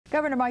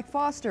Governor Mike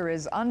Foster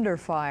is under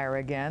fire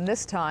again.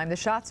 This time, the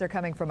shots are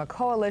coming from a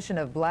coalition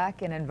of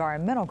black and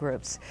environmental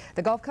groups.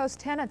 The Gulf Coast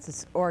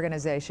Tenants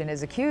Organization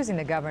is accusing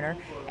the governor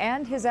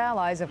and his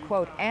allies of,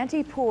 quote,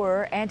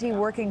 anti-poor,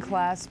 anti-working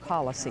class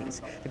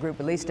policies. The group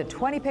released a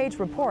 20-page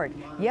report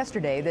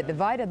yesterday that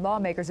divided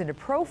lawmakers into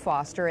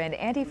pro-Foster and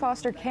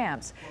anti-Foster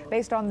camps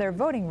based on their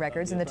voting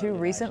records in the two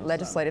recent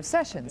legislative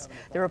sessions.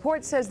 The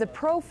report says the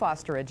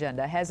pro-Foster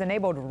agenda has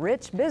enabled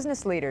rich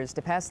business leaders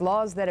to pass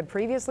laws that had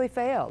previously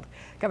failed.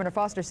 Governor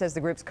Foster says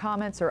the group's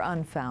comments are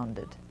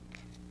unfounded.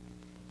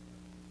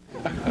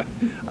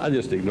 I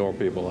just ignore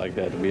people like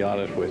that, to be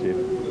honest with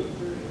you.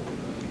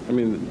 I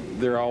mean,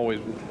 there are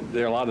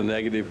a lot of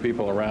negative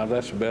people around.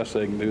 That's the best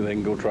they can do. They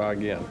can go try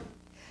again.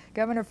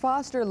 Governor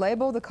Foster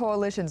labeled the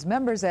coalition's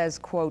members as,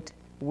 quote,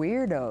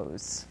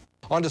 weirdos.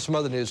 On to some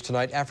other news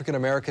tonight. African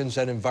Americans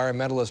and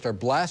environmentalists are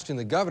blasting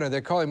the governor.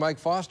 They're calling Mike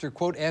Foster,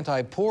 quote,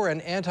 anti-poor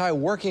and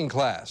anti-working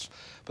class.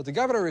 But the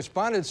governor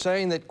responded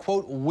saying that,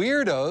 quote,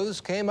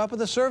 weirdos came up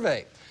with a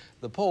survey.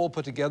 The poll,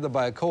 put together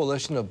by a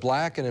coalition of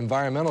black and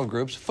environmental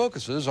groups,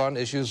 focuses on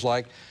issues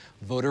like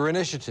voter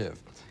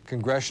initiative,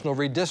 congressional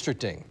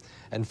redistricting,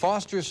 and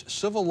Foster's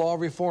civil law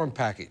reform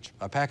package,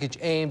 a package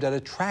aimed at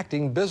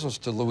attracting business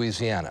to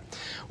Louisiana.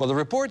 Well, the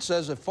report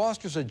says that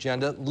Foster's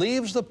agenda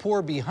leaves the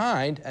poor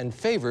behind and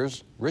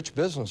favors rich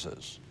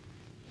businesses.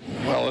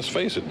 Well, let's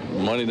face it,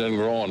 money doesn't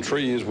grow on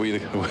trees. We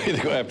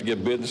either have to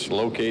get bids to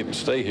locate and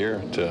stay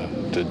here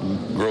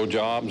to grow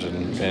jobs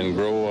and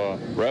grow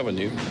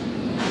revenue,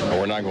 or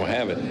we're not going to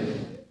have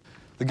it.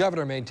 The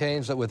governor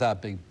maintains that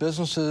without big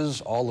businesses,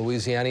 all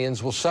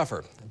Louisianians will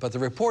suffer. But the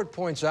report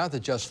points out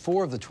that just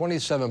 4 of the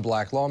 27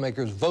 black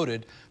lawmakers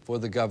voted for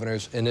the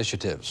governor's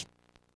initiatives.